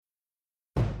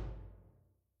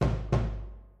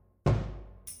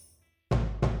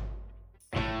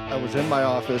was in my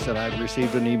office and I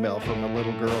received an email from a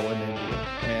little girl in India,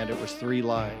 and it was 3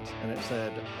 lines, and it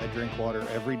said, "I drink water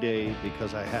every day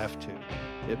because I have to.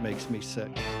 It makes me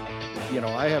sick." You know,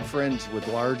 I have friends with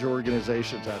large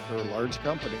organizations out there, large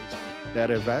companies, that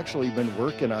have actually been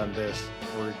working on this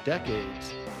for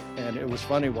decades. And it was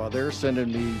funny, while they're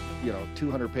sending me,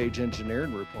 200-page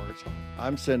engineering reports,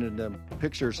 I'm sending them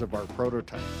pictures of our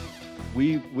prototypes.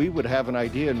 We would have an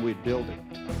idea and we'd build it.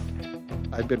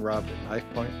 I've been robbed at knife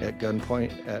point, at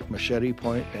gunpoint, at machete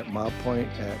point, at mob point.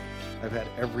 I've had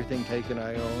everything taken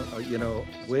I own,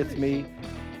 with me.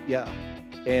 Yeah.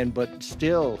 But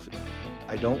still,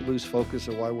 I don't lose focus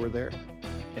of why we're there.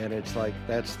 And it's like,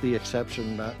 that's the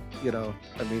exception, not,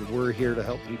 we're here to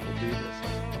help people do this.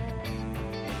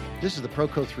 This is the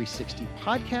Proco 360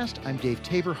 podcast. I'm Dave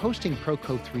Tabor, hosting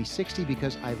Proco 360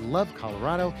 because I love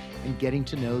Colorado and getting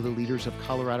to know the leaders of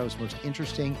Colorado's most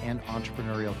interesting and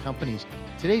entrepreneurial companies.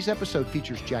 Today's episode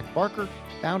features Jack Barker,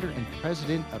 founder and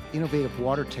president of Innovative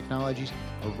Water Technologies,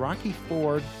 a Rocky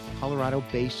Ford,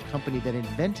 Colorado-based company that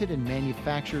invented and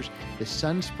manufactures the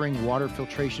SunSpring water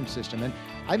filtration system. And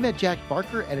I met Jack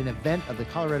Barker at an event of the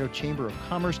Colorado Chamber of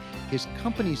Commerce. His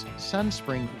company's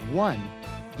SunSpring won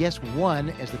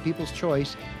as the People's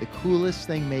Choice, the coolest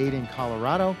thing made in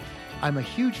Colorado. I'm a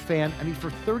huge fan. For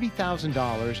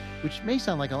 $30,000, which may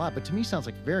sound like a lot, but to me sounds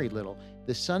like very little,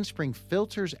 the SunSpring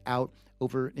filters out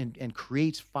over and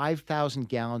creates 5,000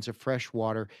 gallons of fresh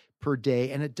water per day,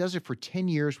 and it does it for 10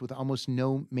 years with almost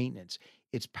no maintenance.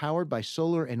 It's powered by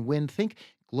solar and wind. Think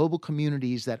global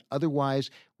communities that otherwise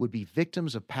would be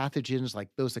victims of pathogens like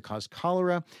those that cause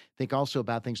cholera. Think also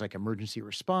about things like emergency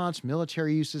response,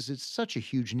 military uses. It's such a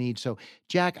huge need. So,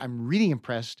 Jack, I'm really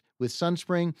impressed with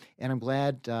SunSpring, and I'm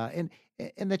glad and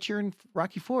that you're in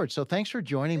Rocky Ford. So thanks for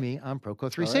joining me on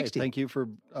Proco 360. All right. Thank you for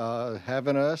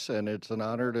having us, and it's an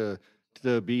honor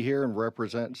to be here and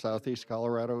represent Southeast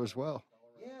Colorado as well.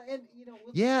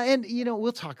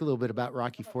 We'll talk a little bit about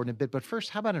Rocky Ford in a bit, but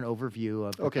first, how about an overview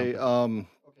of the company?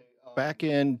 Back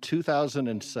in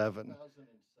 2007,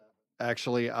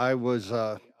 actually, I was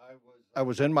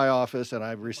in my office and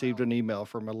I received an email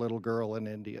from a little girl in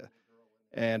India,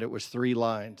 and it was 3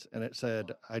 lines, and it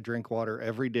said, "I drink water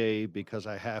every day because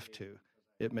I have to.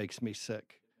 It makes me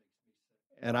sick."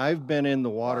 And I've been in the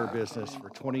water business for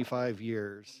 25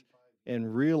 years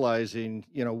and realizing,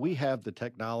 we have the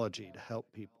technology to help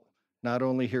people, not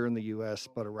only here in the U.S.,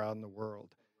 but around the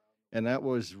world. And that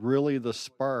was really the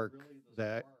spark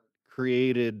that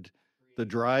created the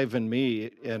drive in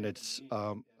me, and it's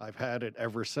I've had it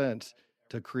ever since,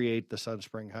 to create the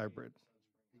SunSpring Hybrid.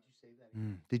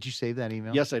 Did you save that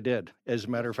email? Yes, I did. As a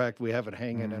matter of fact, we have it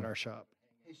hanging in our shop.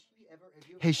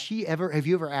 Have you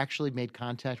ever actually made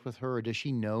contact with her, or does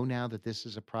she know now that this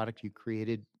is a product you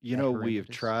created? We have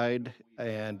tried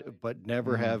but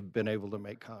never have been able to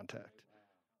make contact.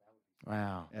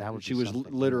 Wow. She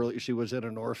was in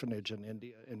an orphanage in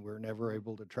India, and we were never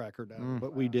able to track her down,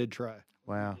 but we did try.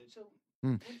 Wow.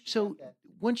 So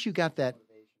once you got that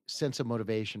sense of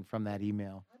motivation from that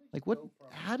email,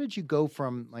 how did you go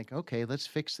from okay, let's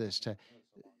fix this to,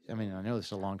 I know this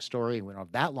is a long story, we don't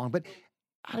have that long, but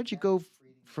how did you go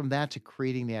from that to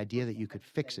creating the idea that you could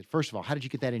fix it? First of all, how did you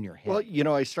get that in your head? Well,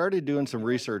 I started doing some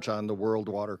research on the world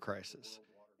water crisis.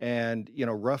 And,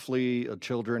 roughly a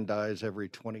children dies every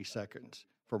 20 seconds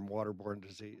from waterborne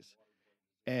disease.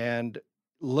 And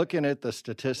looking at the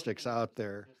statistics out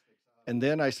there, and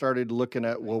then I started looking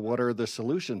at, what are the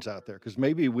solutions out there? Because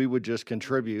maybe we would just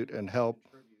contribute and help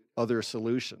other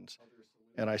solutions.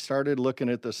 And I started looking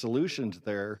at the solutions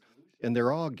there, and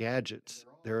they're all gadgets.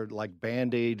 They're like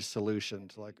Band-Aid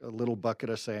solutions, like a little bucket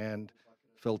of sand,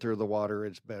 filter the water,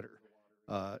 it's better.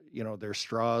 There's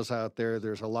straws out there.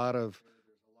 There's a lot of,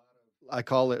 I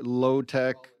call it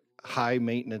low-tech,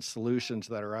 high-maintenance solutions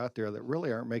that are out there that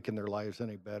really aren't making their lives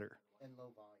any better.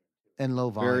 And low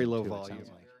volume. Very low volume.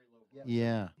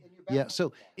 Yeah.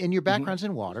 So, in your background's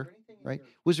in water, right?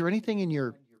 Was there anything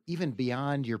in even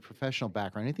beyond your professional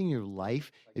background, anything in your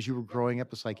life as you were growing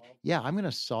up, it's like, I'm going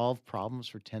to solve problems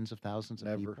for tens of thousands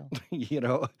of people?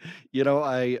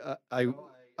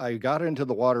 I got into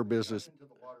the water business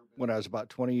when I was about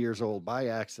 20 years old by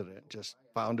accident, just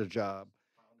found a job.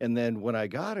 And then when I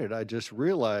got it, I just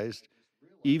realized,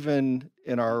 even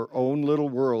in our own little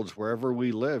worlds, wherever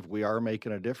we live, we are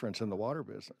making a difference in the water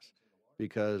business.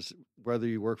 Because whether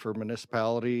you work for a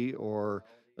municipality or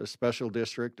a special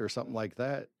district or something like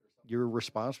that, you're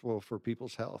responsible for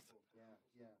people's health.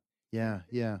 Yeah.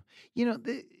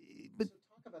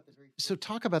 So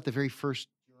talk about the very first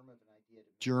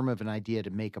germ of an idea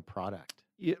to make a product.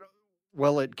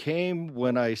 Well, it came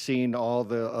when I seen all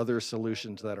the other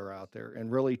solutions that are out there.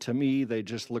 And really, to me, they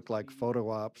just look like photo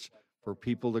ops for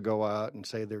people to go out and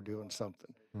say they're doing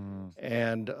something. Mm.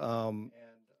 And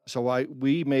so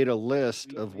we made a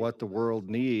list of what the world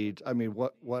needs. I mean,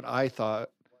 what I thought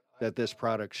that this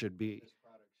product should be.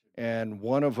 And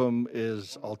one of them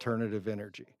is alternative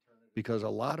energy, because a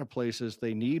lot of places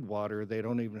they need water, they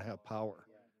don't even have power.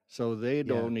 So they Yeah.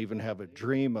 don't even have a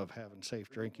dream of having safe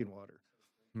drinking water.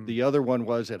 Hmm. The other one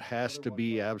was it has to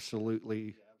be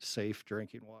absolutely safe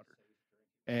drinking water.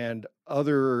 And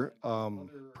other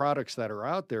products that are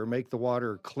out there make the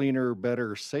water cleaner,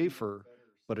 better, safer,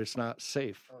 but it's not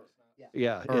safe.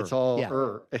 Yeah, it's all Yeah.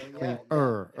 Clean.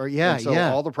 Or yeah, And so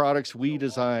yeah. all the products we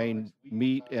design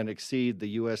meet and exceed the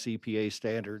U.S. EPA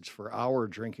standards for our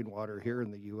drinking water here in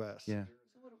the U.S. Yeah.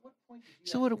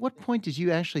 So at what point did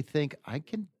you actually think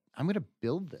I'm going to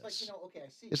build this?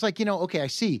 It's like, okay, I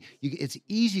see. It's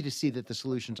easy to see that the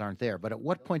solutions aren't there, but at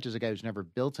what point does a guy who's never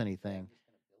built anything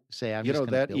say, I'm You just know,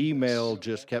 going to that build email this?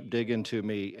 just kept digging to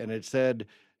me, and it said,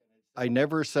 I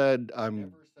never said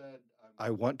I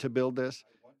want to build this.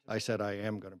 I said I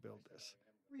am going to build this.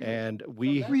 And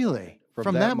we Really?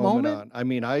 from that moment on, I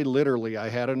mean, I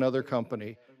had another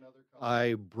company.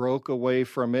 I broke away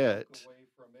from it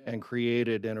and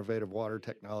created Innovative Water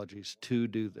Technologies to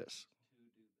do this.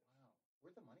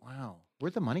 Wow.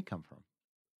 Where'd the money come from?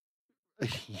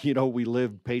 You know, we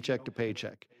lived paycheck to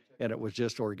paycheck, and it was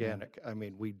just organic. I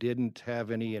mean, we didn't have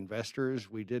any investors.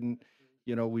 We didn't,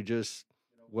 we just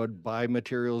would buy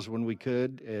materials when we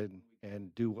could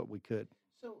and do what we could.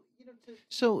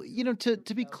 So,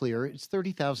 to be clear, it's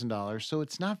 $30,000. So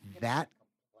it's not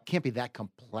can't be that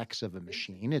complex of a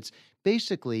machine. It's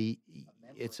basically,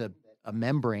 it's a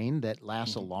membrane that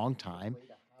lasts a long time,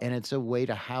 and it's a way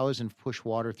to house and push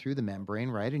water through the membrane,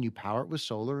 right? And you power it with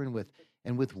solar and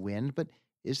with wind. But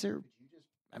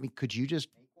could you just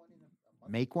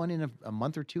make one in a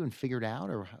month or two and figure it out,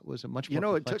 or was it much more It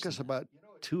complex took us than that? about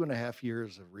 2.5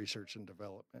 years of research and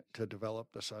development to develop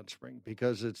the SunSpring,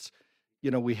 because it's,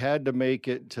 we had to make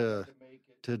it to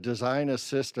design a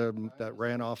system that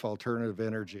ran off alternative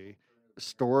energy,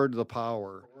 stored the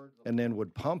power, and then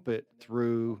would pump it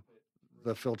through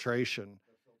the filtration,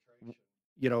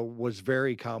 was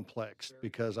very complex,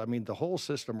 because, I mean, the whole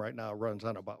system right now runs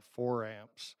on about 4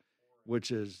 amps,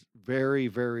 which is very,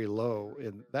 very low.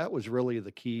 And that was really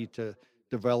the key to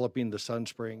developing the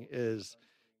SunSpring is,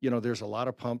 there's a lot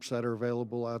of pumps that are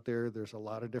available out there. There's a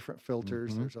lot of different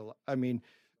filters. Mhm.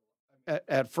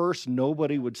 At first,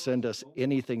 nobody would send us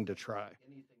anything to try,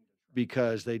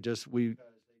 because it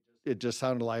just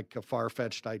sounded like a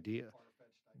far-fetched idea.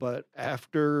 But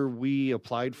after we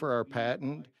applied for our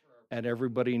patent and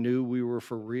everybody knew we were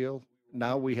for real,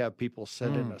 now we have people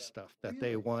sending us stuff that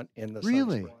they want in the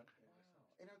Really? SunSpring.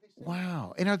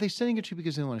 Wow. And are they sending it to you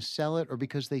because they want to sell it, or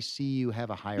because they see you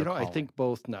have a higher I calling? think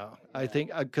both now. I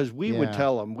think because we would Yeah.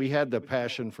 tell them we had the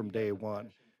passion from day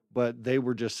one, but they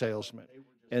were just salesmen.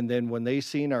 And then when they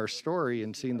seen our story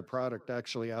and seen the product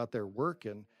actually out there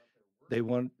working, they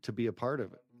want to be a part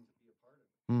of it.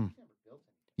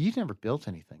 You've never built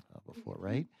anything before,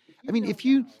 right? I mean, if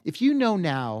you know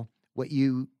now what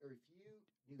you,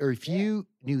 or if you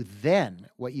knew then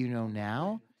what you know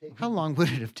now, how long would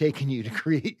it have taken you to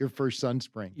create your first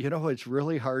SunSpring? It's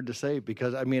really hard to say,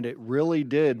 because, it really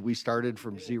did. We started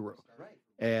from zero.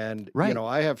 And, Right.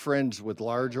 I have friends with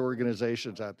large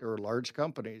organizations out there, large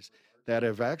companies, that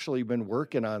have actually been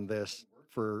working on this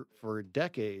for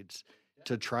decades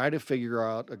to try to figure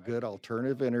out a good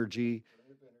alternative energy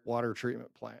water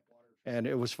treatment plant. And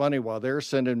it was funny, while they're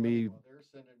sending me,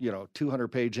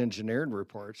 200-page engineering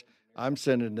reports, I'm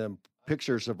sending them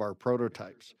pictures of our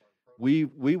prototypes. We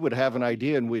would have an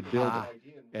idea and we'd build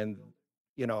it. And,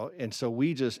 and so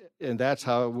and that's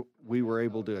how we were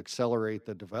able to accelerate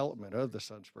the development of the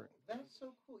SunSpring.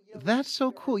 That's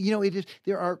so cool. It is.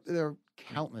 There are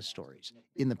countless stories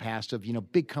in the past of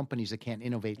big companies that can't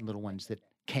innovate and little ones that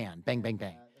can. Bang, bang,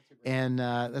 bang. And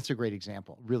that's a great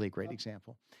example. Really great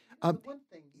example.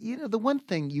 The one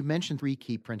thing you mentioned, 3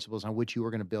 key principles on which you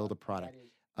were going to build a product,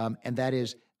 and that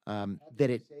is that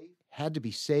it had to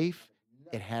be safe,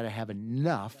 it had to have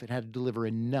enough, it had to deliver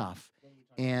enough,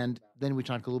 and then we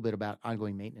talked a little bit about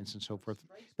ongoing maintenance and so forth.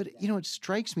 But it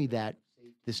strikes me that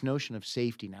this notion of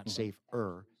safety, not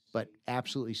safer, but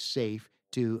absolutely safe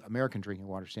to American drinking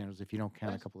water standards, if you don't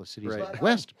count a couple of cities Right. out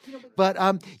west. But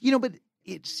but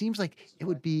it seems like it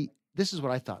would be. This is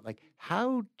what I thought. Like,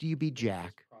 how do you be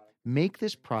Jack? Make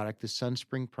this product, the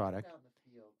SunSpring product,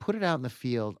 put it out in the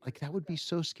field. Like, that would be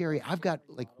so scary. I've got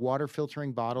like water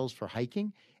filtering bottles for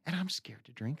hiking, and I'm scared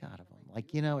to drink out of them.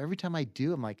 Like, every time I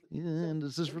do, I'm like,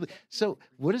 this is really. So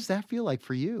what does that feel like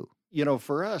for you?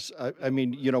 For us, I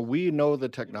mean, we know the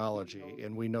technology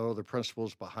and we know the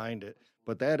principles behind it,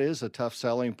 but that is a tough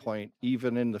selling point,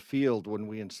 even in the field when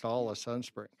we install a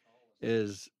SunSpring,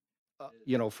 is,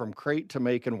 from crate to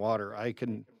making water, I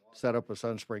can set up a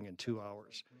SunSpring in 2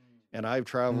 hours. And I've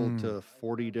traveled to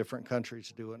 40 different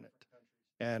countries doing it.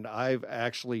 And I've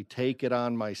actually taken it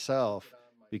on myself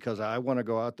because I want to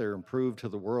go out there and prove to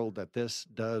the world that this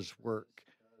does work.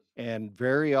 And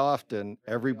very often,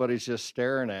 everybody's just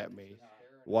staring at me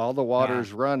while the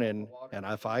water's running. And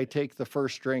if I take the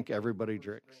first drink, everybody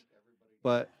drinks.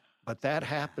 But that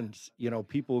happens.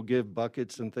 People give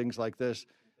buckets and things like this.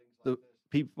 The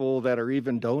people that are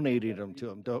even donating them to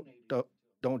them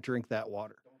don't drink that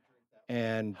water.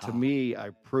 And to me, I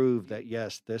proved that,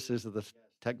 yes, this is the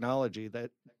technology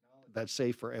that's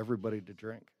safe for everybody to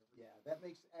drink.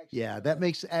 That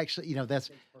makes actually,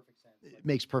 it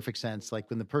makes perfect sense. Like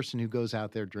when the person who goes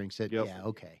out there drinks it,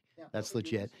 okay, that's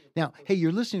legit. Now, hey,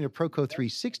 you're listening to Proco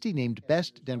 360, named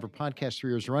Best Denver Podcast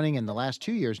 3 years running, and the last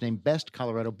 2 years named Best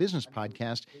Colorado Business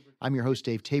Podcast. I'm your host,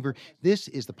 Dave Tabor. This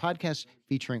is the podcast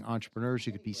featuring entrepreneurs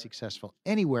who could be successful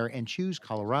anywhere and choose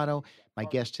Colorado. My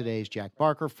guest today is Jack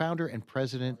Barker, founder and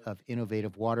president of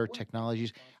Innovative Water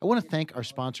Technologies. I want to thank our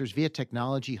sponsors. Via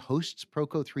Technology hosts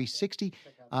Proco 360.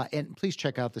 And please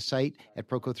check out the site at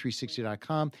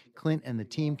proco360.com. Clint and the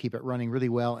team keep it running really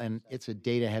well, and it's a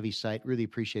data-heavy site. Really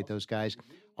appreciate those guys.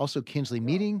 Also, Kinsley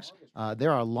Meetings.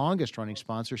 They're our longest-running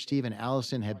sponsor. Steve and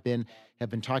Allison have been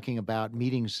talking about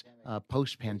meetings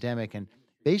post-pandemic, and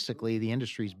basically the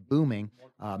industry's booming.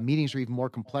 Meetings are even more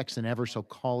complex than ever, so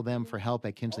call them for help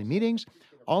at Kinsley Meetings.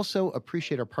 Also,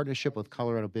 appreciate our partnership with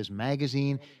Colorado Biz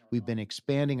Magazine. We've been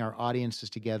expanding our audiences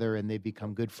together, and they've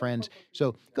become good friends.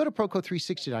 So go to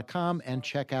proco360.com and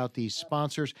check out these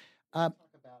sponsors. I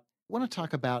want to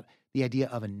talk about the idea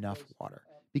of enough water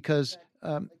because,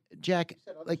 Jack,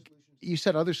 like you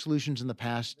said, other solutions in the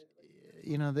past,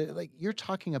 like you're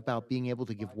talking about being able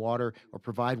to give water or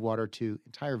provide water to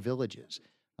entire villages,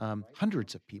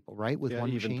 hundreds of people, right? With one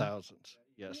even machine? Thousands,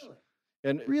 yes.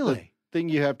 And really? The thing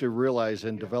you have to realize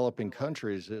in developing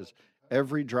countries is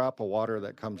every drop of water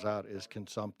that comes out is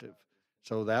consumptive.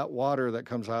 So that water that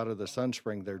comes out of the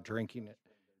SunSpring, they're drinking it.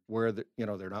 Where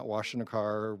they're not washing a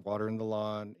car, watering the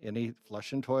lawn, any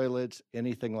flushing toilets,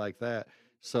 anything like that.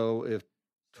 So if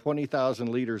 20,000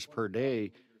 liters per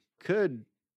day could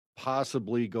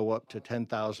possibly go up to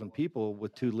 10,000 people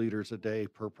with 2 liters a day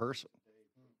per person.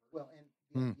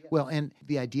 Well, and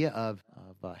the idea of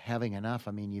having enough,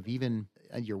 I mean, you've even,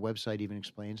 your website even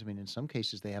explains, I mean, in some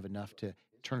cases they have enough to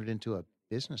turn it into a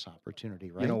business opportunity,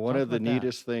 right? One of the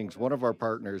neatest things, one of our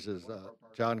partners is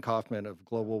John Kaufman of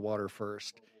Global Water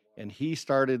First, and he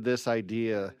started this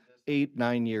idea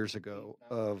 8-9 years ago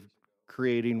of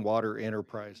creating water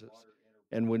enterprises.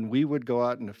 And when we would go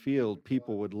out in the field,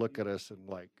 people would look at us and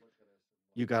like,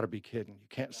 you got to be kidding. You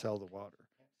can't sell the water.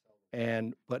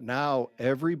 But now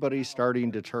everybody's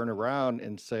starting to turn around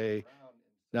and say,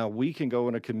 now we can go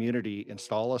in a community,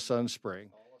 install a SunSpring.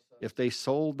 If they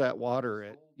sold that water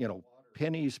at,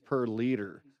 pennies per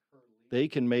liter, they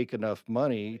can make enough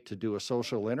money to do a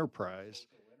social enterprise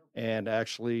and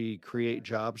actually create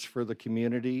jobs for the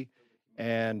community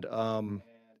and,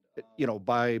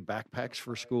 buy backpacks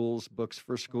for schools, books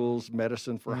for schools,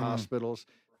 medicine for hospitals,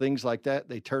 things like that.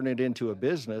 They turn it into a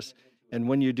business. And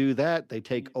when you do that, they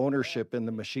take ownership in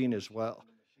the machine as well.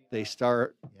 They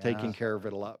start taking care of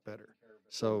it a lot better.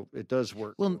 So it does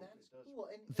work. Well,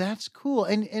 that's cool.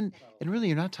 And really,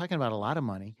 you're not talking about a lot of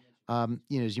money. As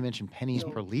you mentioned, pennies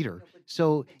per liter.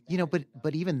 So,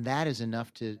 but even that is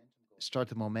enough to start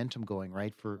the momentum going,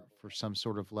 right? For some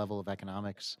sort of level of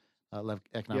economics,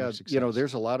 economic success.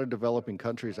 There's a lot of developing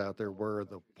countries out there where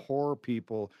the poor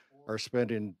people are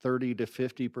spending 30 to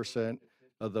 50%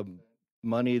 of the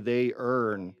money they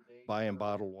earn buying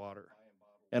bottled water.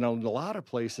 And in a lot of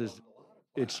places,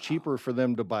 it's cheaper for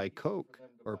them to buy Coke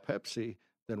or Pepsi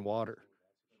than water.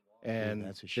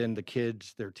 And then the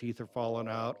kids, their teeth are falling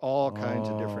out, all kinds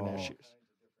of different issues.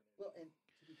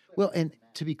 Well, and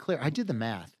to be clear, I did the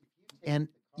math. And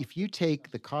if you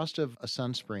take the cost of a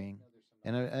SunSpring,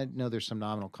 and I know there's some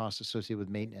nominal costs associated with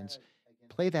maintenance,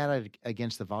 play that out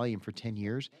against the volume for 10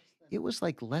 years, it was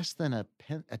like less than a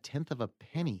tenth of a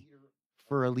penny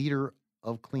for a liter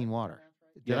of clean water.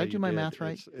 Did I do my math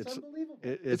right? It's unbelievable.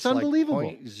 It's unbelievable.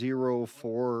 Like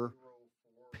 0.04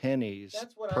 pennies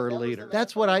per liter.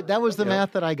 That was the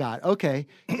math that I got. Okay.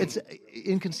 It's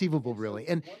inconceivable, really.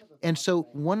 And so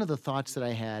one of the thoughts that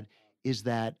I had is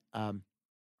that,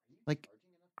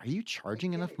 are you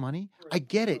charging enough money? I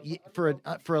get it. For an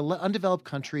undeveloped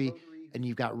country, and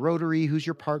you've got Rotary, who's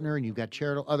your partner, and you've got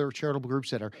other charitable groups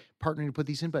that are partnering to put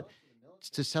these in, but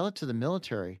to sell it to the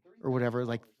military or whatever,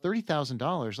 like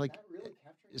 $30,000, like,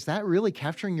 is that really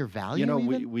capturing your value? You know,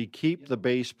 even? we keep the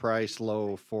base price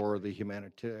low for the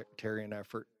humanitarian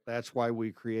effort. That's why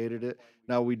we created it.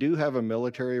 Now, we do have a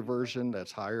military version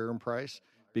that's higher in price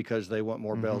because they want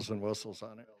more bells and whistles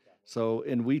on it. So,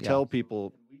 and we tell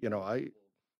people,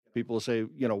 people say,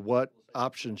 what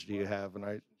options do you have?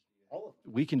 And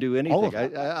we can do anything.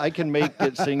 I can make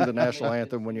it sing the national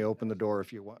anthem when you open the door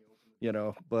if you want,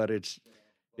 but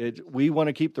we want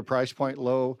to keep the price point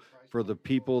low for the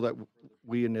people that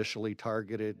we initially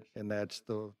targeted, and that's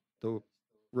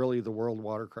really the world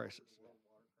water crisis.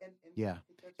 Yeah.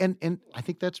 And I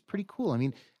think that's pretty cool. I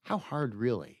mean, how hard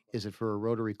really is it for a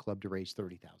Rotary Club to raise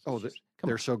 $30,000? Oh,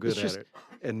 they're so good at it.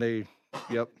 And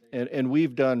and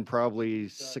we've done probably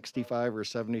 65 or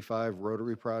 75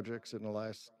 Rotary projects in the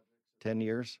last 10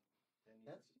 years.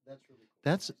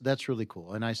 That's really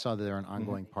cool. And I saw that they're an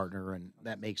ongoing partner, and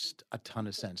that makes a ton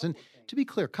of sense. And to be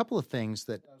clear, a couple of things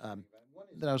that I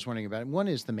was wondering about. One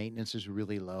is the maintenance is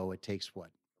really low. It takes what,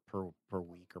 per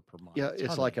week or per month? Yeah,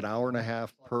 it's like an hour and a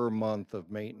half per month of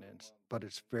maintenance, but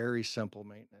it's very simple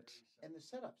maintenance.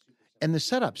 And the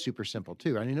setup's super simple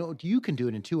too. I know you can do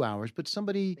it in 2 hours, but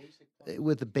somebody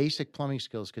with the basic plumbing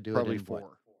skills could do probably it in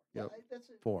 4. Yep.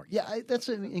 4. Yeah, that's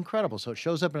incredible. So it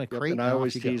shows up in a crate. And I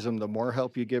always tease them, the more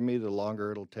help you give me, the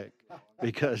longer it'll take.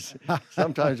 Because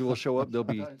sometimes we'll show up, there'll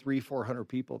be 300-400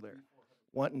 people there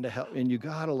wanting to help. And you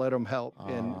got to let them help.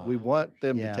 And we want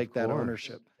them to take that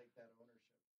ownership.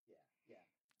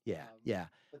 Yeah.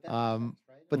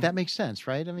 But that makes sense,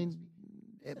 right? I mean,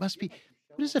 it must be.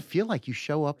 What does it feel like? You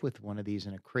show up with one of these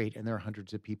in a crate, and there are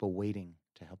hundreds of people waiting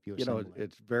to help you assemble it.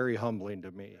 It's very humbling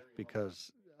to me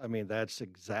because, I mean, that's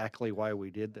exactly why we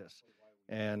did this.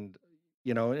 And,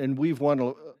 and we've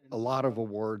won a lot of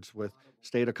awards with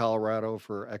State of Colorado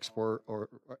for export or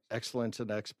excellence in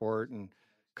export, and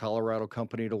Colorado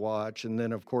Company to Watch. And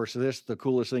then, of course, the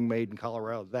coolest thing made in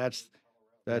Colorado. That's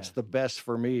the best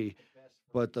for me.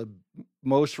 But the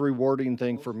most rewarding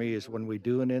thing for me is when we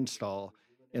do an install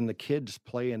and the kids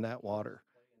play in that water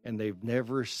and they've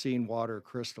never seen water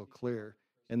crystal clear,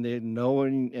 and they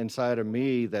knowing inside of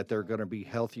me that they're going to be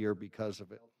healthier because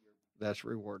of it. That's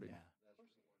rewarding. Yeah.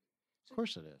 Of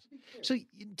course it is. So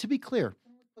to be clear,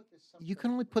 you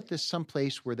can only put this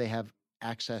someplace where they have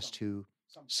access to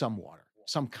some water,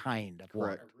 some kind of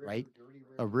water, right?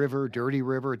 A river, dirty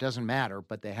river, it doesn't matter,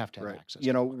 but they have to have access.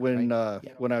 When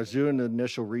I was doing the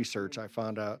initial research, I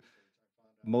found out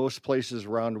most places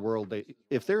around the world,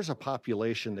 if there's a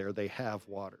population there, they have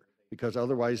water, because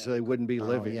otherwise they wouldn't be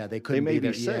living. They may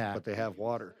be sick, but they have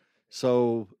water.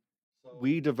 So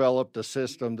we developed a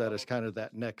system that is kind of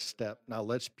that next step. Now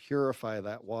let's purify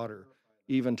that water,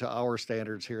 even to our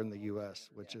standards here in the U.S.,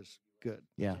 which is good.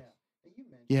 Yeah.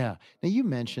 Now you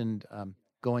mentioned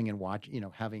going and watch,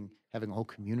 having a whole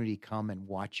community come and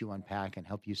watch you unpack and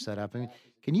help you set up. I mean,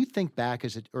 can you think back,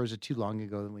 is it too long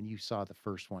ago when you saw the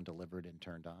first one delivered and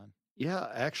turned on? Yeah,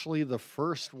 actually the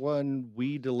first one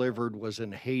we delivered was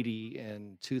in Haiti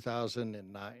in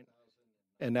 2009.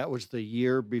 And that was the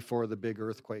year before the big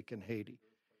earthquake in Haiti.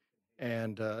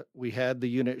 And we had the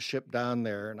unit shipped down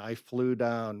there, and I flew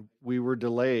down. We were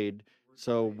delayed,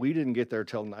 so we didn't get there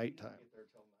till nighttime.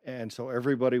 And so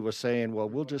everybody was saying, well,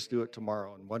 we'll just do it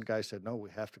tomorrow. And one guy said, no, we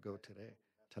have to go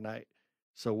tonight.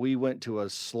 So we went to a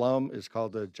slum. It's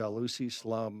called the Jalousie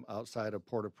slum outside of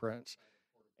Port-au-Prince.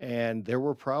 And there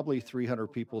were probably 300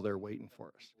 people there waiting for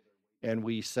us. And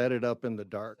we set it up in the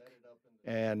dark.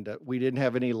 And we didn't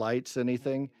have any lights,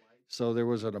 anything. So there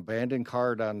was an abandoned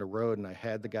car down the road, and I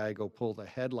had the guy go pull the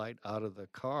headlight out of the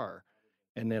car.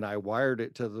 And then I wired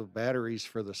it to the batteries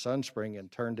for the SunSpring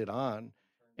and turned it on.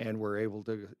 And we're able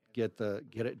to get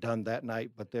it done that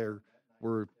night. But there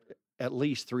were at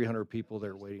least 300 people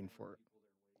there waiting for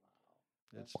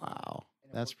it. Wow.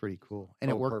 That's pretty cool. And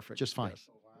it worked perfect. Just fine. Yes.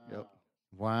 Yep.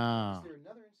 Wow.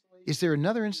 Is there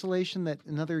another installation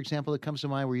another example that comes to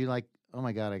mind where you're like, oh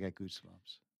my God, I got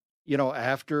goosebumps?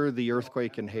 After the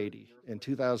earthquake in Haiti, in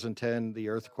 2010, the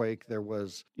earthquake, there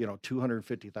was,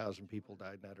 250,000 people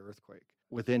died in that earthquake.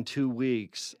 Within 2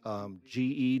 weeks,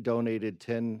 GE donated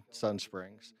 10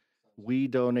 SunSprings. We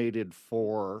donated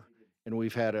 4, and we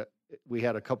had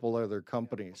a couple other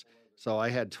companies. So I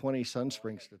had 20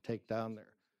 SunSprings to take down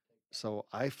there. So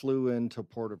I flew into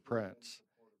Port-au-Prince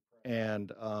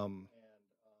and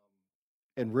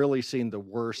really seen the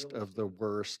worst of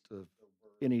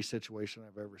any situation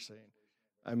I've ever seen.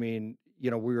 I mean, we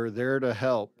were there to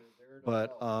help,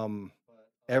 but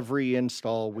every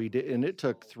install we did, and it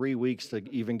took 3 weeks to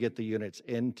even get the units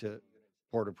into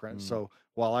Port-au-Prince. So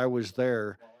while I was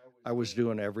there, I was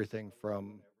doing everything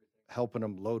from helping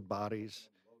them load bodies,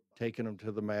 taking them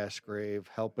to the mass grave,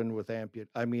 helping with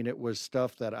I mean, it was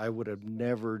stuff that I would have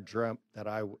never dreamt that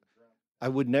I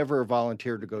would never have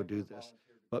volunteered to go do this.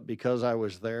 But because I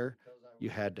was there, you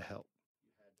had to help.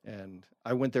 And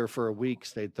I went there for a week,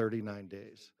 stayed 39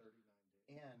 days.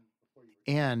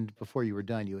 And before you were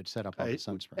done, you had set up all the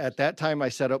Sun Springs. At that time, I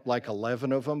set up like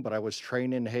 11 of them, but I was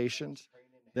training Haitians.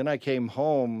 Then I came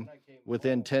home.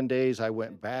 Within 10 days, I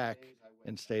went back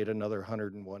and stayed another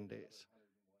 101 days.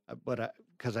 But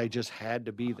because I just had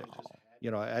to be there.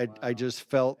 You know, I just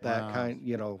felt that kind,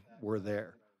 you know, we're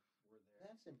there.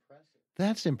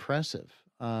 That's impressive.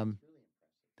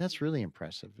 That's really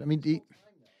impressive. I mean,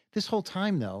 this whole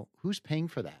time, though, who's paying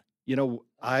for that? You know,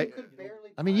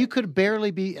 you could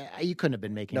barely be, you couldn't have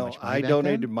been making much money. I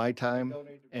donated my time,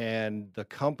 and the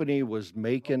company was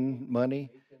making money,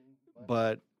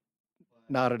 but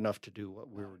not enough to do what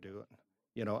we were doing.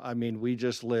 You know, I mean, we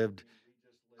just lived,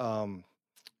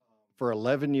 for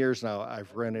 11 years now,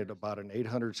 I've rented about an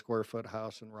 800 square foot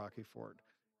house in Rocky Ford,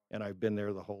 and I've been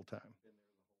there the whole time.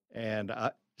 And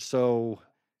so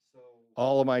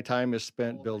all of my time is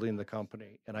spent building the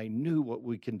company, and I knew what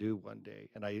we can do one day.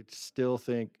 And I still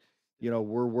think, you know,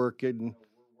 we're working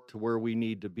to where we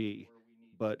need to be.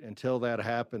 But until that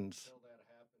happens,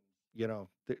 you know,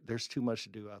 there's too much to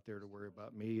do out there to worry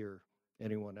about me or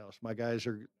anyone else. My guys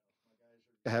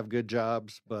have good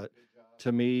jobs, but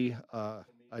to me,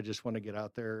 I just want to get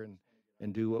out there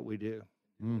and do what we do.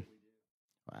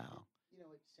 Wow.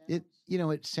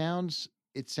 It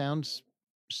sounds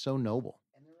so noble.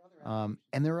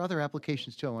 And there are other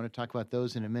applications too. I want to talk about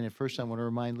those in a minute. First, I want to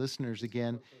remind listeners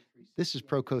again, this is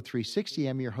Proco 360.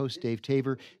 I'm your host, Dave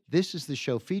Tabor. This is the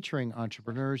show featuring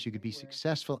entrepreneurs. You could be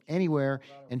successful anywhere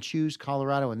and choose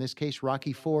Colorado. In this case,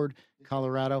 Rocky Ford,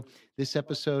 Colorado. This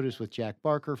episode is with Jack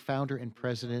Barker, founder and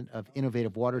president of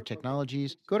Innovative Water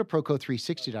Technologies. Go to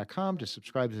Proco360.com to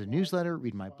subscribe to the newsletter,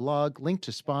 read my blog, link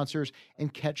to sponsors,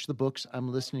 and catch the books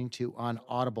I'm listening to on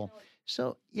Audible.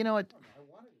 So, you know what?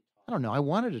 I don't know. I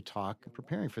wanted to talk,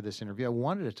 preparing for this interview, I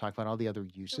wanted to talk about all the other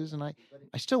uses, and I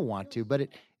still want to, but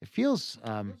it feels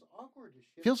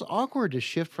awkward to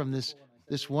shift from this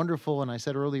wonderful, and I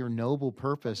said earlier, noble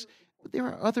purpose. But there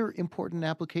are other important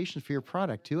applications for your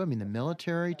product, too. I mean, the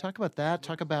military, talk about that.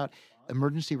 Talk about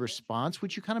emergency response,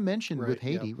 which you kind of mentioned with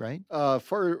Haiti, right?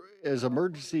 As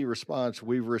emergency response,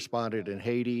 we've responded in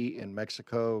Haiti, in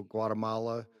Mexico,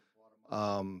 Guatemala,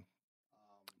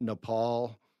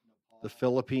 Nepal, the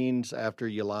Philippines after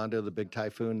Yolanda, the big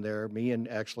typhoon there. Me and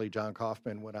actually John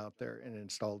Kaufman went out there and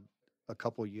installed a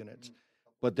couple units.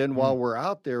 But then while we're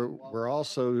out there, we're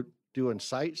also doing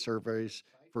site surveys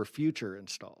for future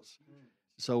installs.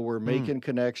 So we're making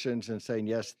connections and saying,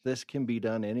 yes, this can be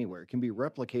done anywhere. It can be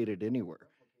replicated anywhere.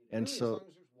 And so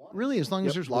as long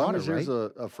as there's water, as there's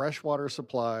a fresh water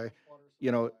supply,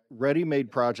 you know,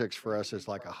 ready-made projects for us is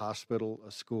like a hospital,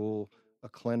 a school, a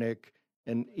clinic,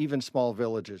 and even small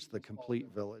villages, the complete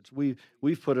village. We've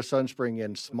put a SunSpring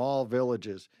in small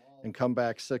villages and come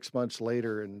back 6 months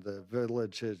later and the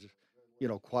village has, you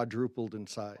know, quadrupled in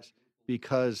size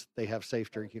because they have safe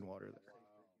drinking water there.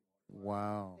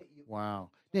 Wow.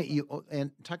 Now,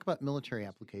 and talk about military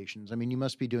applications. I mean, you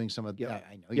must be doing some of that.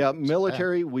 I know. Yeah,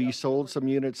 military, we sold some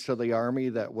units to the Army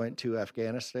that went to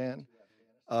Afghanistan.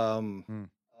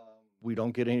 We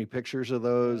don't get any pictures of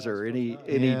those or any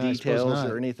details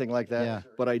or anything like that. Yeah.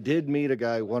 But I did meet a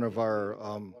guy, one of our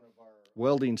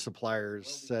welding suppliers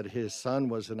said his son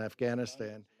was in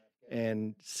Afghanistan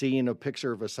and seeing a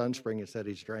picture of a SunSpring and said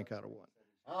he's drank out of one.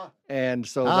 And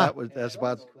so that's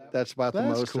about the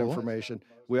most cool information.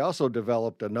 We also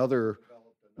developed another,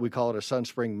 we call it a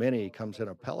SunSpring Mini, comes in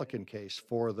a Pelican case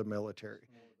for the military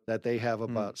that they have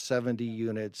about 70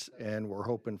 units, and we're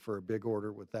hoping for a big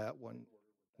order with that one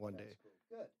day.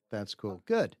 That's cool.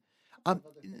 Good. A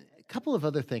couple of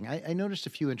other things. I noticed a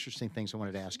few interesting things I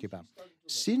wanted to ask you about.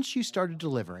 Since you started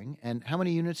delivering, and how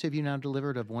many units have you now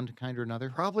delivered of one kind or another?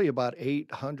 Probably about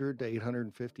 800 to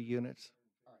 850 units.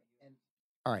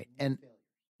 All right. And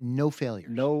no failures?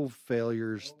 No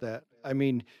failures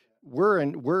we're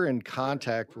in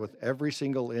contact with every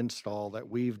single install that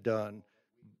we've done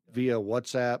via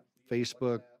WhatsApp,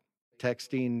 Facebook,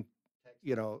 texting,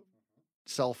 you know,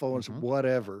 cell phones,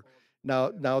 whatever.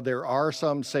 Now there are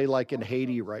some, say like in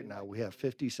Haiti right now, we have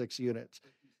 56 units.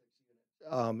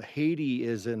 Haiti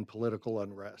is in political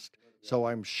unrest. So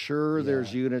I'm sure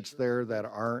there's units there that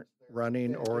aren't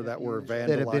running or that were vandalized.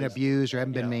 That have been abused or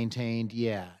haven't been maintained.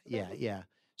 Yeah.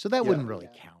 So that wouldn't really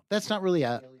count. That's not really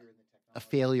a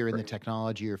failure in the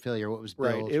technology or failure what was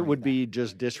built. Right. It would be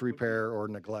just disrepair or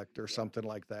neglect or something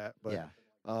like that. But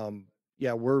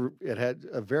yeah. it had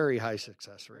a very high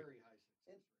success rate.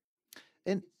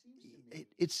 And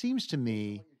it seems to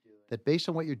me that based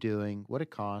on what you're doing, what it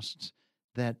costs,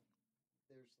 that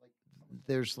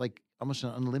there's like almost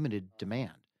an unlimited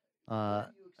demand.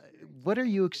 What are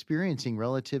you experiencing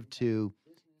relative to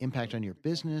impact on your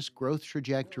business, growth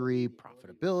trajectory,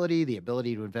 profitability, the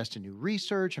ability to invest in new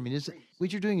research? I mean,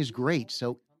 what you're doing is great.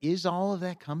 So is all of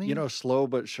that coming? Slow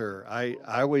but sure. I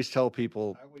always tell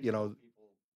people,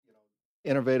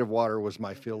 innovative water was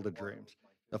my field of dreams.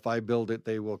 If I build it,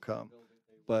 they will come.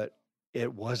 But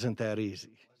it wasn't that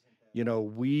easy.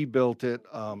 We built it.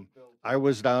 I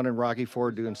was down in Rocky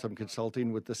Ford doing some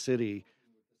consulting with the city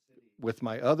with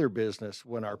my other business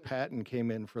when our patent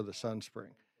came in for the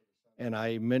SunSpring. And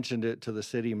I mentioned it to the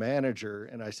city manager,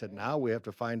 and I said, now we have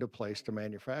to find a place to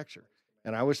manufacture.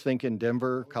 And I was thinking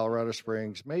Denver, Colorado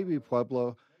Springs, maybe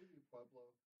Pueblo.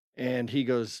 And he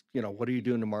goes, what are you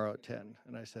doing tomorrow at 10?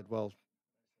 And I said, well,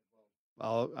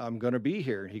 I'm going to be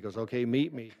here. And he goes, okay,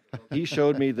 meet me. He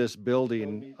showed me this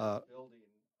building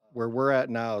where we're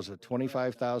at now is a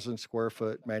 25,000 square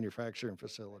foot manufacturing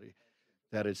facility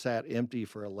that had sat empty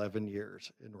for 11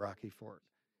 years in Rocky Ford.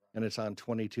 And it's on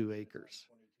 22 acres.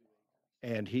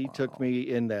 And he took me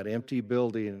in that empty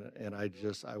building, and I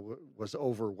was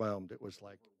overwhelmed. It was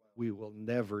like, we will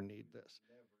never need this.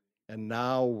 And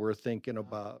now we're thinking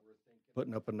about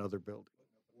putting up another building.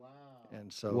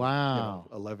 And so,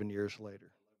 11 years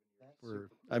later,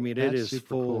 it is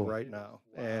full cool. right now,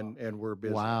 and we're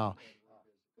busy. Wow.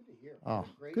 Oh,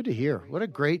 good to hear. What a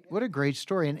great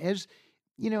story. And as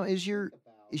you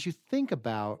think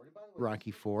about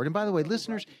Rocky Ford, and by the way,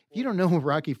 listeners, if you don't know where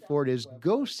Rocky Ford is,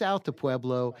 go south to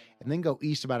Pueblo and then go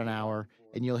east about an hour,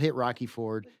 and you'll hit Rocky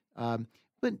Ford.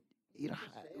 But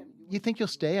you think you'll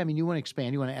stay? I mean, you want to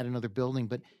expand, you want to add another building,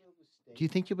 but do you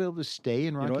think you'll be able to stay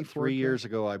in Rocky Ford? 3 years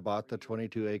ago, I bought the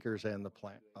 22 acres and the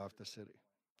plant off the city.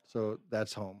 So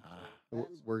that's home.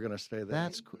 We're going to stay there.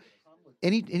 That's cool.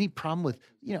 Any problem with,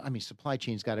 supply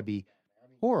chain's got to be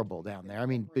horrible down there. I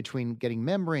mean, between getting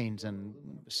membranes and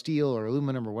steel or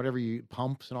aluminum or whatever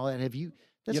pumps and all that.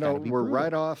 That's got to be we're brutal.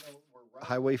 right off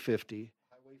Highway 50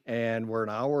 and we're an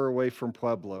hour away from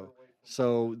Pueblo.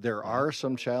 So there are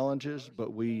some challenges,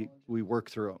 but we work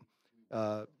through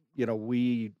them.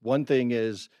 One thing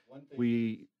is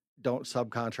we don't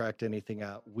subcontract anything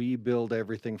out. We build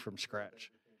everything from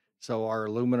scratch. So our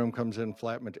aluminum comes in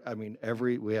flat.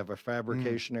 We have a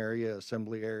fabrication area,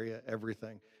 assembly area,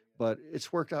 everything. But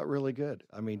it's worked out really good.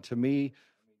 I mean, to me,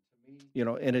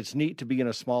 and it's neat to be in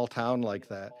a small town like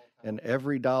that. And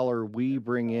every dollar we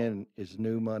bring in is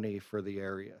new money for the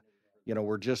area.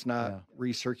 We're just not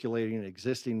recirculating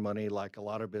existing money like a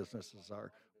lot of businesses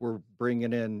are. We're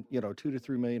bringing in, $2 to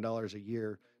 $3 million a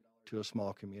year to a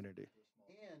small community.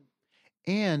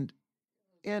 And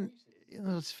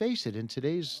let's face it, in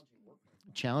today's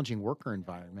challenging worker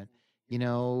environment,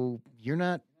 you're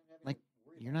not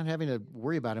having to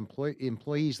worry about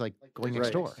employees like going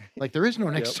next door. Like there is no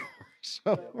next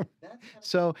door.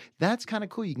 So that's kind of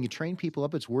cool. You can train people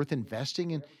up. It's worth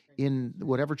investing in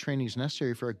whatever training is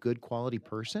necessary for a good quality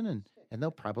person, and they'll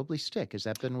probably stick. Has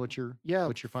that been what you're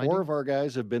finding? 4 of our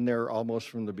guys have been there almost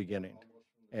from the beginning.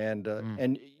 And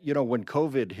when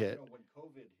COVID hit,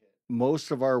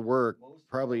 most of our work,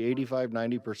 probably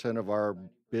 85-90% of our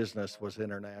business was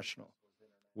international.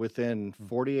 Within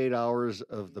 48 hours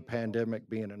of the pandemic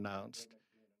being announced,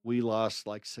 we lost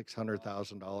like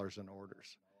 $600,000 in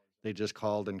orders. They just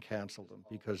called and canceled them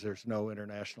because there's no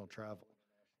international travel.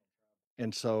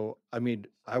 And so,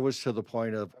 I was to the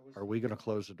point of, are we going to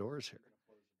close the doors here?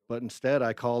 But instead,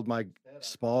 I called my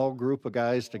small group of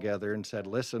guys together and said,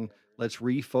 listen, let's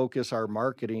refocus our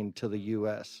marketing to the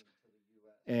U.S.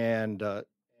 And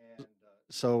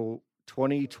so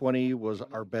 2020 was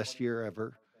our best year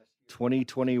ever.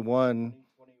 2021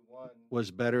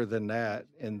 was better than that,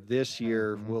 and this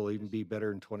year will even be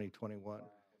better in 2021.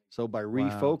 So by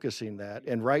refocusing that,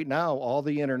 and right now all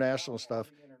the international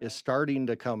stuff is starting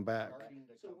to come back.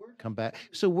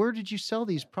 So where did you sell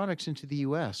these products into the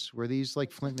U.S.? Were these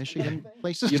like Flint, Michigan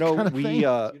places?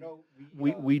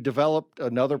 We developed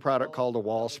another product called a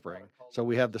wall spring. So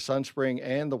we have the SunSpring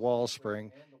and the wall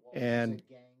spring, and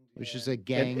which is a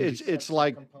gang. It's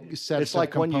like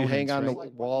when you hang on the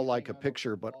wall like a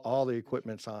picture, but all the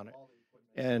equipment's on it.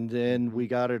 And then we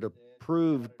got it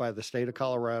approved by the state of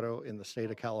Colorado and the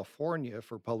state of California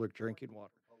for public drinking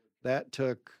water. That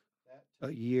took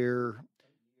a year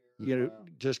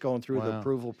just going through the Wow.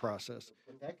 approval process.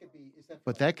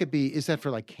 But that could be, is that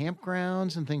for like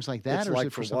campgrounds and things like that? It's or like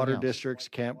is it for for water something else? districts,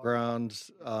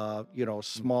 campgrounds,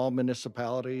 small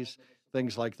municipalities,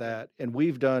 things like that. And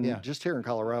we've done, Yeah. just here in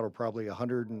Colorado, probably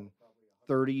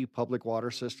 130 public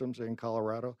water systems in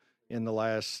Colorado in the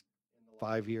last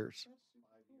 5 years.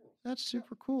 That's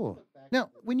super cool.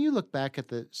 Now, when you look back at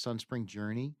the SunSpring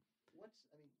journey,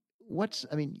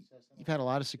 you've had a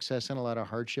lot of success and a lot of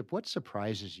hardship. What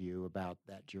surprises you about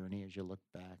that journey as you look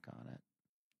back on it?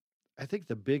 I think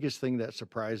the biggest thing that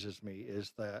surprises me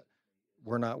is that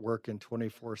we're not working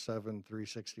 24/7,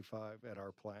 365 at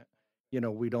our plant.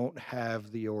 We don't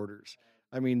have the orders.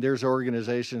 I mean, there's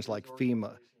organizations like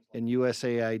FEMA and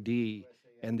USAID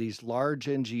and these large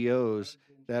NGOs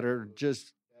that are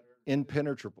just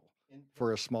impenetrable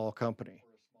for a small company.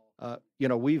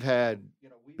 We've had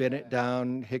Bennett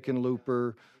Down,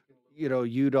 Hickenlooper,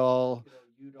 Udall,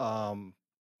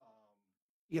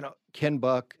 Ken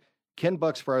Buck. Ken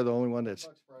Buck's probably the only one that's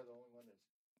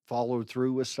followed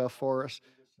through with stuff for us,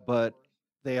 but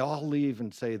they all leave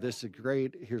and say, this is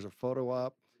great, here's a photo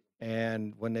op.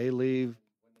 And when they leave,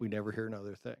 we never hear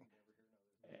another thing.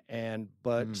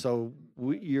 So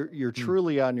you're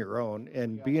truly on your own,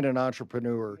 and being an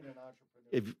entrepreneur,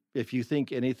 if you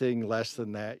think anything less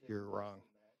than that, you're wrong,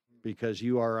 because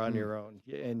you are on your own,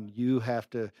 and you have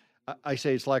to, I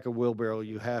say it's like a wheelbarrow.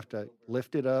 You have to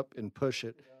lift it up and push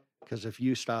it, because if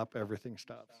you stop, everything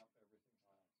stops.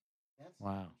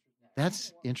 Wow.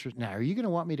 That's interesting. Now, are you going to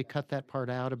want me to cut that part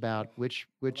out about which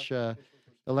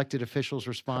elected officials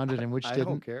responded and which I didn't?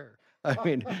 don't care. I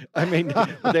mean,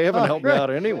 they haven't helped me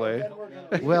out anyway.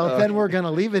 Well, then we're going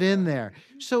to leave it in there.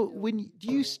 So when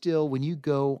you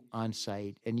go on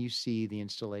site and you see the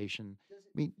installation,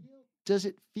 does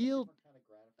it feel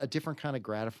a different kind of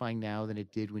gratifying now than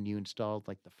it did when you installed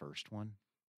like the first one?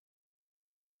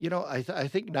 I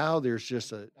think now there's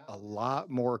just a lot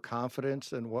more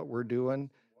confidence in what we're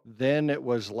doing. Then it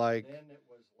was like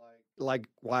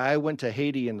why I went to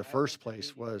Haiti in the first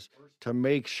place was to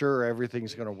make sure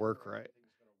everything's going to work right,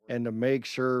 and to make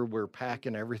sure we're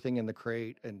packing everything in the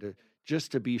crate, and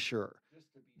just to be sure.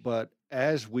 But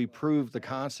as we prove the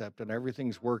concept and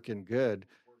everything's working good,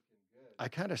 I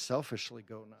kind of selfishly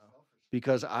go now,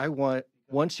 because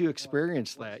once you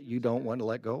experience that, you don't want to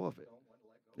let go of it.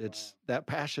 It's that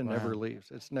passion never leaves.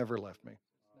 It's never left me.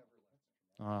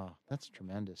 Oh, that's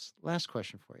tremendous. Last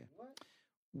question for you.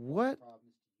 What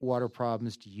water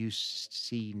problems do you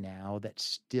see now that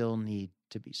still need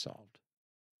to be solved?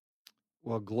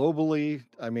 Well, globally,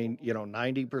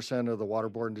 90% of the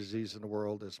waterborne disease in the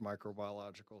world is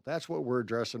microbiological. That's what we're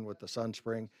addressing with the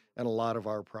SunSpring and a lot of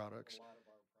our products.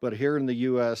 But here in the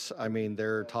U.S.,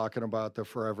 they're talking about the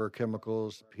forever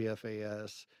chemicals,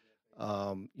 PFAS.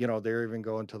 They're even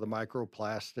going to the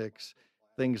microplastics,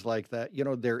 things like that.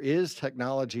 There is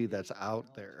technology that's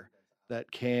out there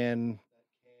that can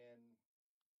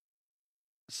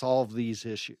solve these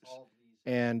issues.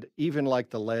 And even like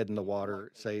the lead in the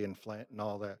water, say in Flint and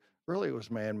all that, really it was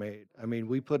man-made.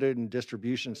 We put it in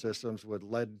distribution systems with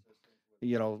lead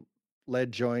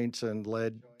joints and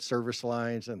lead service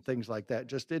lines and things like that.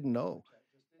 Just didn't know.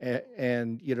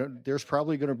 And there's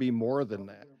probably going to be more than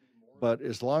that. But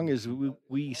as long as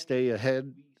we stay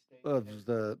ahead of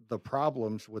the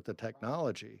problems with the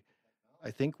technology,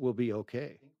 I think we'll be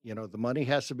okay. The money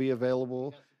has to be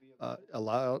available. A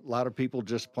lot of people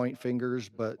just point fingers,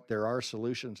 but there are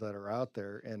solutions that are out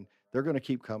there, and they're going to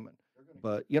keep coming.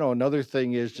 But, another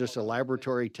thing is just the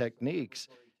laboratory techniques.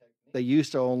 They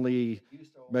used to only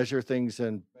measure things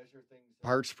in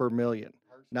parts per million.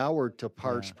 Now we're to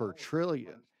parts per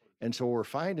trillion. And so we're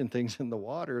finding things in the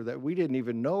water that we didn't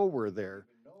even know were there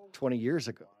 20 years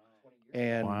ago.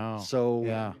 And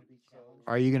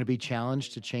are you going to be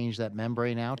challenged to change that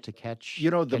membrane out to catch?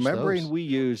 The membrane those? we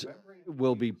use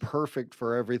will be perfect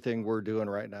for everything we're doing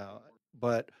right now.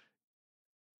 But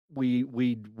we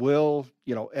will,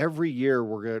 every year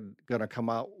we're going to come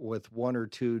out with 1 or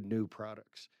 2 new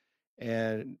products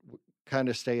and kind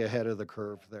of stay ahead of the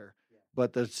curve there.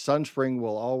 But the SunSpring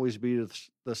will always be the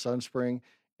SunSpring.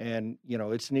 And,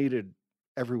 it's needed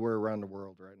everywhere around the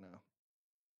world right now.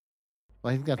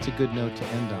 Well, I think that's a good note to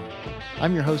end on.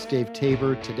 I'm your host, Dave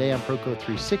Tabor. Today on Proco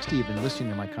 360, you've been listening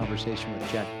to my conversation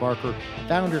with Jack Barker,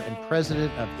 founder and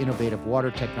president of Innovative Water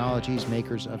Technologies,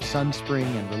 makers of SunSpring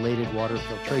and related water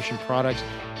filtration products.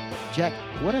 Jack,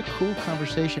 what a cool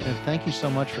conversation, and thank you so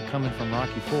much for coming from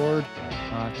Rocky Ford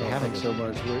to having us so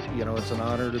much. It's an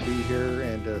honor to be here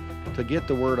and to get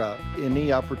the word out.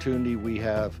 Any opportunity we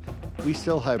have, we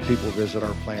still have people visit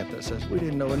our plant that says, we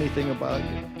didn't know anything about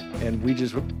you, and we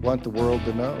just want the world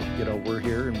to know, we're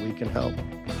here and we can help.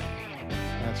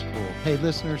 That's cool. Hey,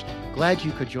 listeners, glad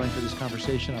you could join for this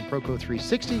conversation on Proco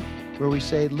 360, where we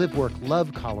say live, work,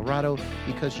 love Colorado,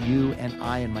 because you and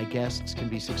I and my guests can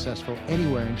be successful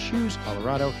anywhere and choose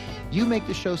Colorado. You make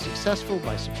the show successful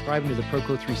by subscribing to the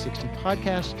Proco 360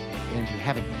 podcast. And if you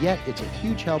haven't yet, it's a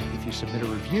huge help if you submit a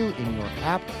review in your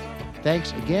app.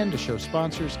 Thanks again to show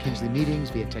sponsors, Kingsley Meetings,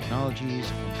 Via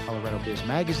Technologies, and Colorado Biz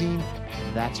Magazine.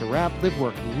 And that's a wrap. Live,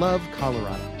 work, love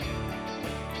Colorado.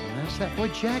 And that's that. Boy,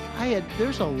 Jack,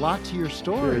 there's a lot to your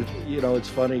story. You know, it's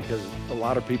funny because a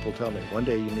lot of people tell me one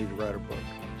day you need to write a book.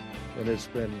 And it's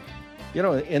been, you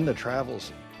know, in the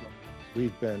travels,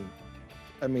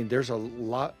 there's a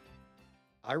lot.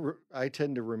 I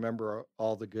tend to remember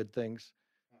all the good things,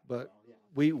 but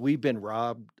we've been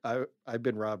robbed. I've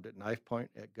been robbed at knife point,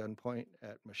 at gunpoint,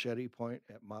 at machete point,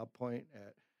 at mob point.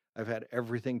 I've had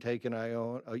everything taken I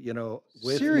own.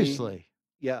 With Seriously. me.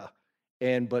 Yeah,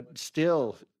 but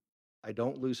still, I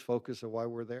don't lose focus of why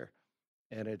we're there,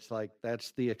 and it's like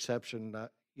that's the exception.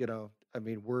 Not,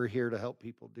 we're here to help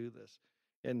people do this,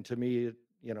 and to me,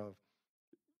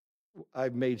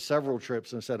 I've made several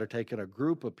trips instead of taking a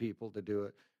group of people to do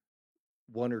it.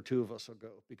 One or two of us will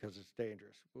go because it's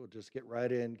dangerous. We'll just get right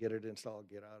in, get it installed,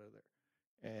 get out of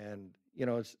there. And,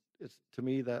 it's to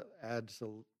me that adds a,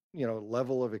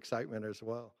 level of excitement as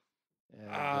well. And,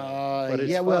 but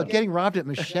it's fun. Getting robbed at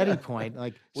machete point,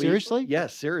 like seriously?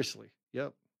 Yes, seriously.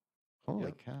 Yep.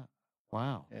 Holy cow.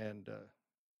 Wow. And,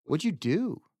 what'd you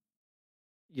do?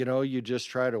 You just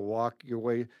try to walk your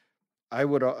way. I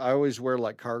always wear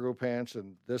like cargo pants,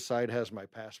 and this side has my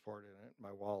passport in it,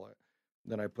 my wallet.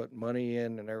 Then I put money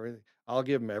in and everything. I'll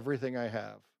give them everything I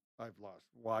have. I've lost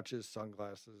watches,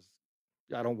 sunglasses.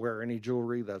 I don't wear any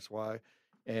jewelry. That's why.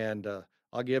 And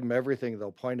I'll give them everything.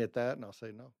 They'll point at that, and I'll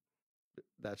say, no,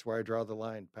 that's where I draw the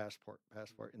line, passport.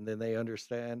 And then they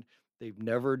understand. They've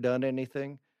never done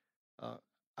anything.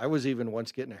 I was even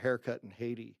once getting a haircut in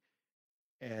Haiti,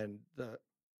 and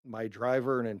my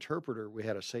driver and interpreter, we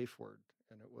had a safe word,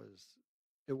 and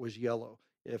it was yellow.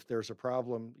 If there's a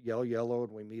problem, yell yellow,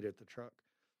 and we meet at the truck.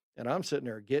 And I'm sitting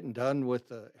there getting done with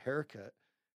the haircut,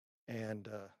 and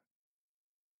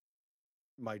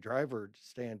my driver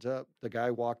stands up. The guy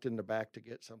walked in the back to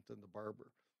get something, the barber,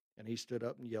 and he stood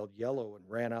up and yelled yellow and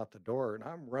ran out the door. And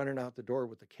I'm running out the door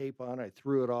with the cape on. I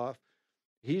threw it off.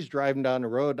 He's driving down the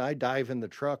road, and I dive in the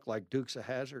truck like Dukes of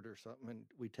Hazzard or something, and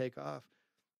we take off.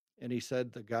 And he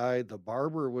said the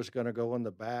barber was going to go in the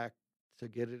back to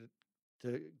get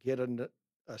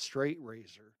a straight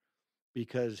razor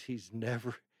because he's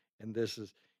never,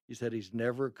 he said he's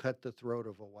never cut the throat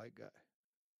of a white guy.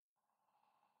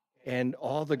 And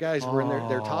all the guys were in there,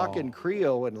 they're talking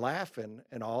Creole and laughing,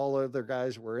 and all other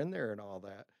guys were in there and all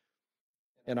that.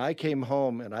 And I came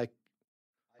home and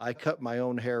I cut my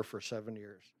own hair for 7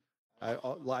 years.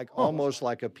 Almost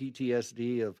like a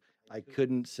PTSD of I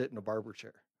couldn't sit in a barber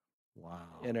chair. Wow.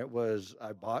 And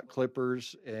I bought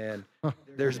clippers, and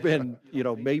there's been,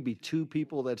 maybe 2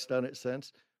 people that's done it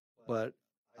since, but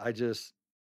I just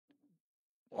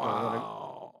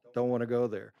don't want to go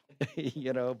there,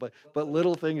 but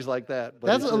little things like that. But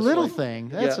that's a little thing.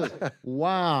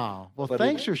 Wow. Well,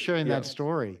 thanks for sharing that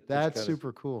story. That's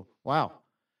super cool. Wow.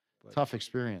 Tough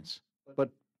experience. But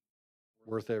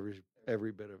worth every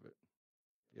bit of it.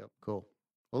 Yep. Cool.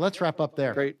 Well, let's wrap up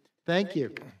there. Great. Thank you.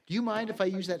 Do you mind if I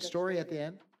use that story at the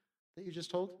end that you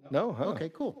just told? No, huh? Okay,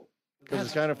 cool. Because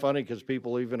it's kind of funny because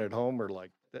people even at home are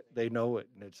like, they know it.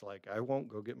 And it's like, I won't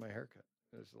go get my haircut.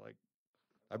 It's like,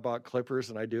 I bought clippers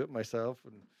and I do it myself.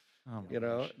 And,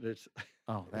 gosh. it's.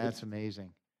 Oh, that's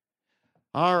amazing.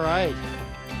 All right.